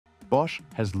Bosch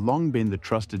has long been the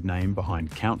trusted name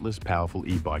behind countless powerful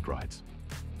e-bike rides.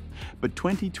 But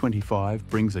 2025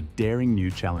 brings a daring new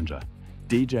challenger,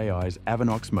 DJI's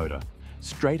Avinox motor,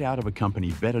 straight out of a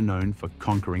company better known for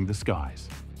conquering the skies.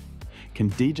 Can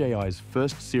DJI's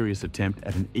first serious attempt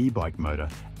at an e-bike motor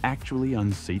actually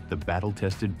unseat the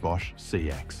battle-tested Bosch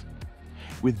CX?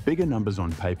 With bigger numbers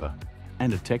on paper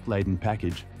and a tech-laden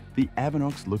package, the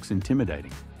Avinox looks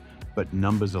intimidating. But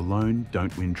numbers alone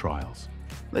don't win trials.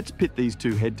 Let's pit these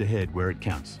two head-to-head where it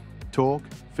counts: torque,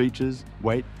 features,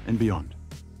 weight, and beyond.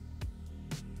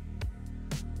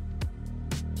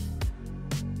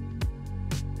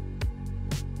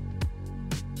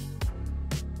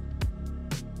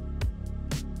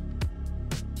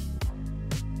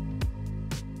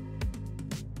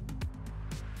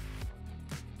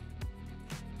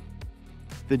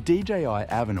 The DJI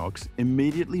Avinox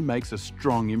immediately makes a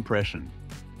strong impression.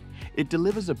 It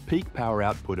delivers a peak power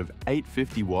output of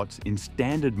 850 watts in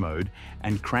standard mode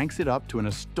and cranks it up to an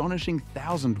astonishing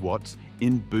 1000 watts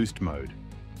in boost mode.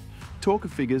 Torque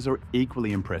figures are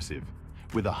equally impressive,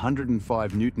 with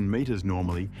 105 Newton meters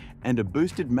normally and a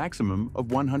boosted maximum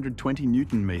of 120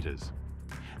 Newton meters.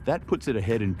 That puts it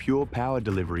ahead in pure power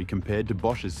delivery compared to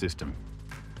Bosch's system.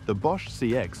 The Bosch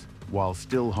CX, while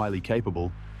still highly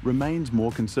capable, remains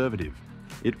more conservative.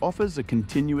 It offers a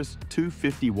continuous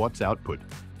 250 watts output,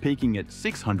 peaking at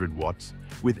 600 watts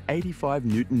with 85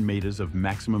 Newton meters of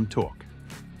maximum torque.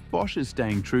 Bosch is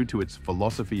staying true to its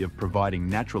philosophy of providing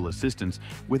natural assistance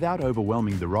without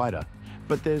overwhelming the rider,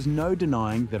 but there's no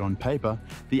denying that on paper,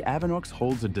 the Avinox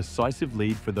holds a decisive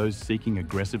lead for those seeking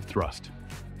aggressive thrust.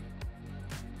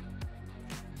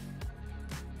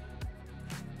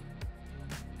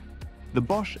 The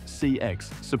Bosch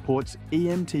CX supports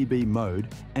EMTB mode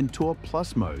and Tour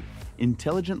Plus mode,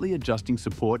 intelligently adjusting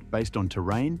support based on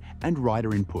terrain and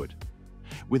rider input.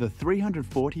 With a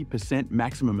 340%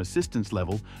 maximum assistance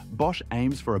level, Bosch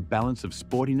aims for a balance of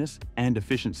sportiness and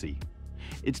efficiency.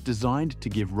 It's designed to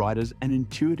give riders an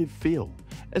intuitive feel,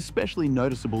 especially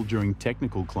noticeable during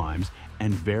technical climbs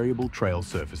and variable trail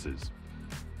surfaces.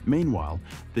 Meanwhile,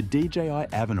 the DJI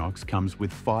Avinox comes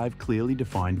with 5 clearly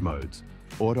defined modes: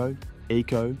 Auto,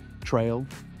 Eco, Trail,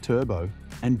 Turbo,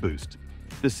 and Boost.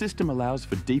 The system allows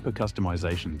for deeper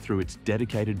customization through its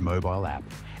dedicated mobile app,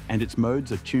 and its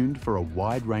modes are tuned for a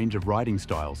wide range of riding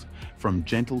styles, from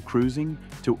gentle cruising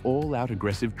to all-out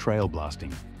aggressive trail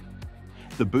blasting.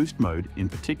 The Boost mode, in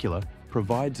particular,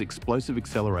 provides explosive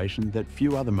acceleration that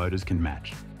few other motors can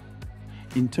match.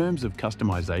 In terms of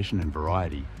customization and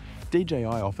variety, DJI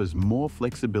offers more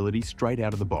flexibility straight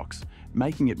out of the box,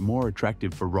 making it more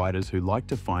attractive for riders who like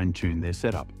to fine-tune their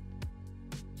setup.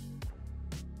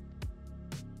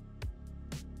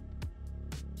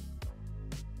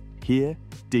 Here,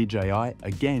 DJI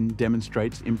again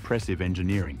demonstrates impressive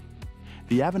engineering.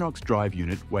 The Avinox drive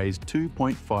unit weighs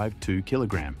 2.52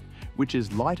 kg, which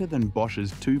is lighter than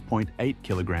Bosch's 2.8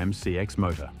 kg CX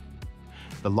motor.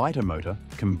 The lighter motor,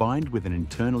 combined with an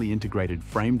internally integrated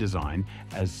frame design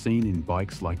as seen in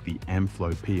bikes like the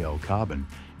Amflow PL Carbon,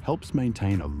 helps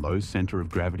maintain a low center of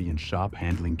gravity and sharp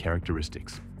handling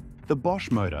characteristics. The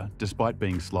Bosch motor, despite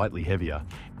being slightly heavier,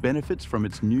 benefits from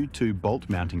its new 2-bolt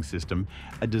mounting system,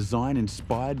 a design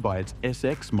inspired by its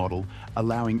SX model,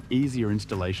 allowing easier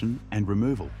installation and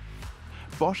removal.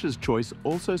 Bosch's choice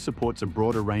also supports a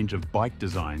broader range of bike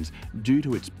designs due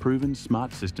to its proven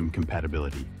smart system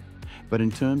compatibility. But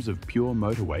in terms of pure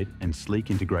motor weight and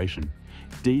sleek integration,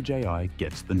 DJI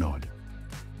gets the nod.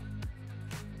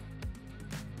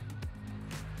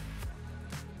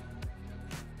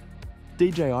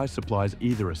 DJI supplies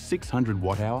either a 600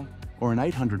 watt-hour or an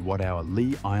 800 watt-hour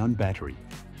Li-ion battery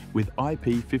with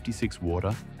IP56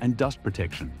 water and dust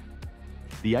protection.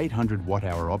 The 800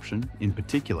 watt-hour option, in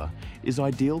particular, is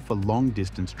ideal for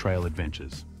long-distance trail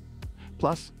adventures.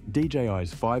 Plus,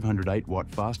 DJI's 508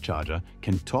 watt fast charger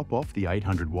can top off the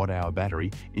 800 watt-hour battery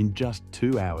in just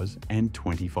 2 hours and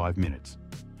 25 minutes,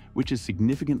 which is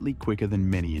significantly quicker than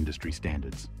many industry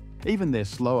standards. Even their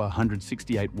slower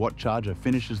 168 watt charger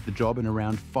finishes the job in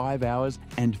around 5 hours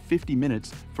and 50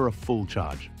 minutes for a full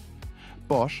charge.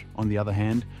 Bosch, on the other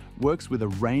hand, works with a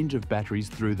range of batteries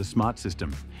through the smart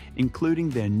system, including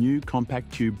their new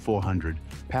Compact Tube 400,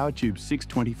 Power Tube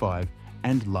 625,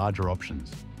 and larger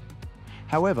options.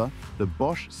 However, the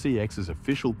Bosch CX's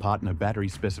official partner battery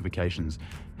specifications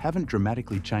haven't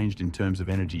dramatically changed in terms of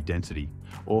energy density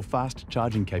or fast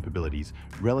charging capabilities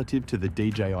relative to the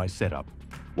DJI setup.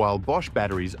 While Bosch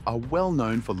batteries are well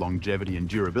known for longevity and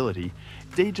durability,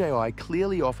 DJI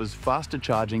clearly offers faster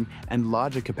charging and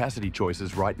larger capacity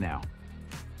choices right now.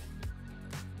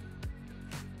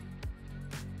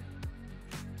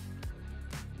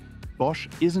 Bosch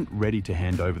isn't ready to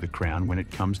hand over the crown when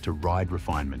it comes to ride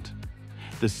refinement.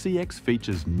 The CX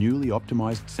features newly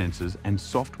optimized sensors and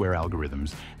software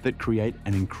algorithms that create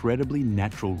an incredibly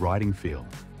natural riding feel.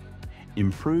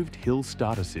 Improved hill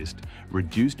start assist,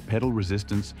 reduced pedal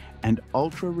resistance, and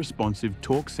ultra-responsive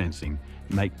torque sensing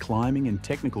make climbing and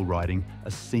technical riding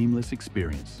a seamless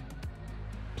experience.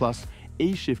 Plus,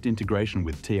 E-Shift integration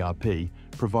with TRP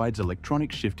provides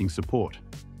electronic shifting support,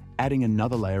 adding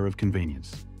another layer of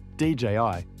convenience.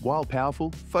 DJI, while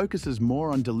powerful, focuses more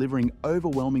on delivering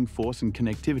overwhelming force and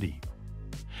connectivity.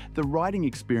 The riding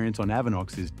experience on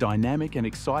Avinox is dynamic and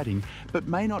exciting, but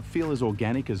may not feel as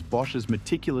organic as Bosch's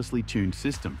meticulously tuned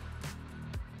system.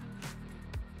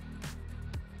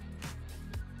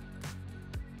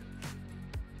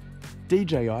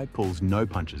 DJI pulls no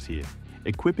punches here,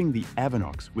 equipping the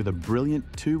Avinox with a brilliant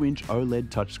 2-inch OLED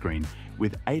touchscreen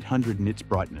with 800 nits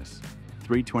brightness,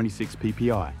 326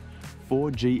 ppi,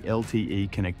 4G LTE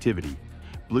connectivity,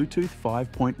 Bluetooth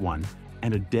 5.1,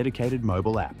 and a dedicated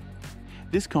mobile app.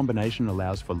 This combination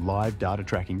allows for live data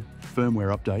tracking,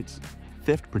 firmware updates,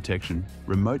 theft protection,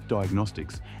 remote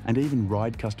diagnostics, and even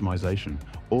ride customization,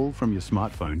 all from your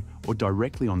smartphone or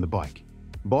directly on the bike.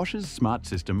 Bosch's smart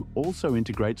system also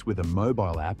integrates with a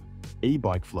mobile app,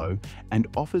 e-bike flow, and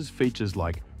offers features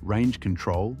like range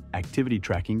control, activity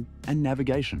tracking, and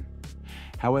navigation.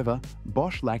 However,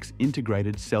 Bosch lacks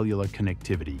integrated cellular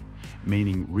connectivity,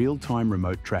 meaning real-time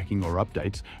remote tracking or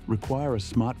updates require a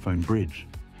smartphone bridge,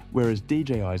 whereas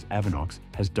DJI's Avinox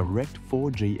has direct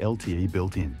 4G LTE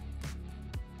built in.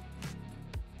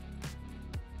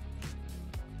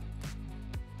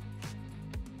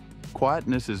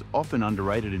 Quietness is often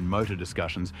underrated in motor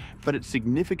discussions, but it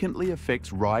significantly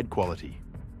affects ride quality.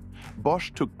 Bosch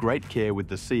took great care with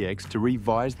the CX to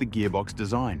revise the gearbox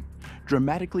design,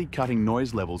 dramatically cutting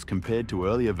noise levels compared to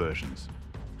earlier versions.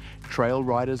 Trail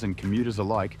riders and commuters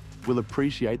alike will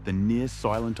appreciate the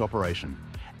near-silent operation,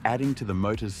 adding to the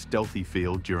motor's stealthy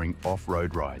feel during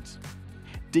off-road rides.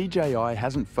 DJI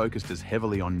hasn't focused as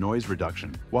heavily on noise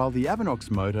reduction. While the Avinox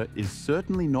motor is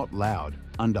certainly not loud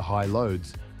under high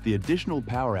loads, the additional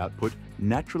power output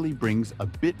naturally brings a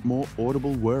bit more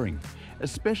audible whirring,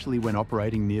 especially when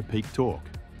operating near peak torque.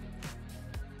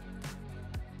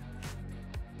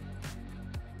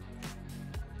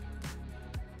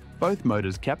 Both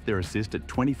motors cap their assist at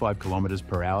 25 km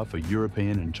per hour for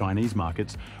European and Chinese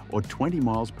markets or 20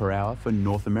 miles per hour for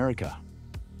North America.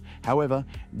 However,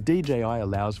 DJI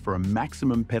allows for a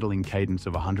maximum pedaling cadence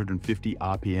of 150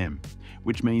 RPM,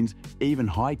 which means even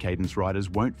high cadence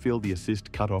riders won't feel the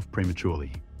assist cut off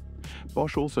prematurely.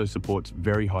 Bosch also supports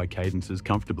very high cadences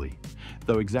comfortably.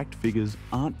 Though exact figures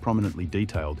aren't prominently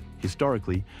detailed,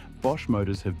 historically, Bosch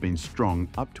motors have been strong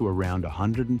up to around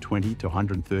 120 to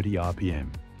 130 RPM.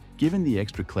 Given the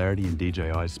extra clarity in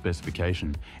DJI's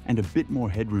specification and a bit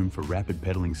more headroom for rapid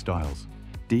pedaling styles,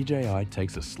 DJI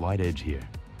takes a slight edge here.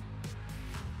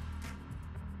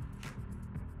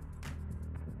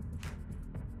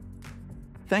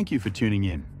 Thank you for tuning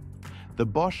in. The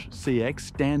Bosch CX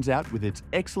stands out with its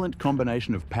excellent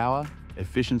combination of power,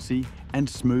 efficiency, and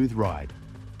smooth ride.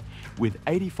 With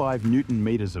 85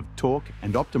 Nm of torque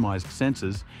and optimized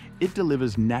sensors, it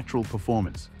delivers natural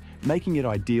performance, making it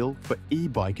ideal for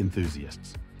e-bike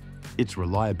enthusiasts. Its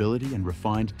reliability and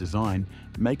refined design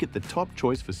make it the top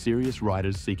choice for serious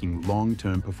riders seeking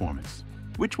long-term performance.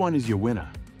 Which one is your winner?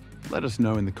 Let us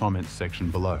know in the comments section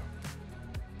below.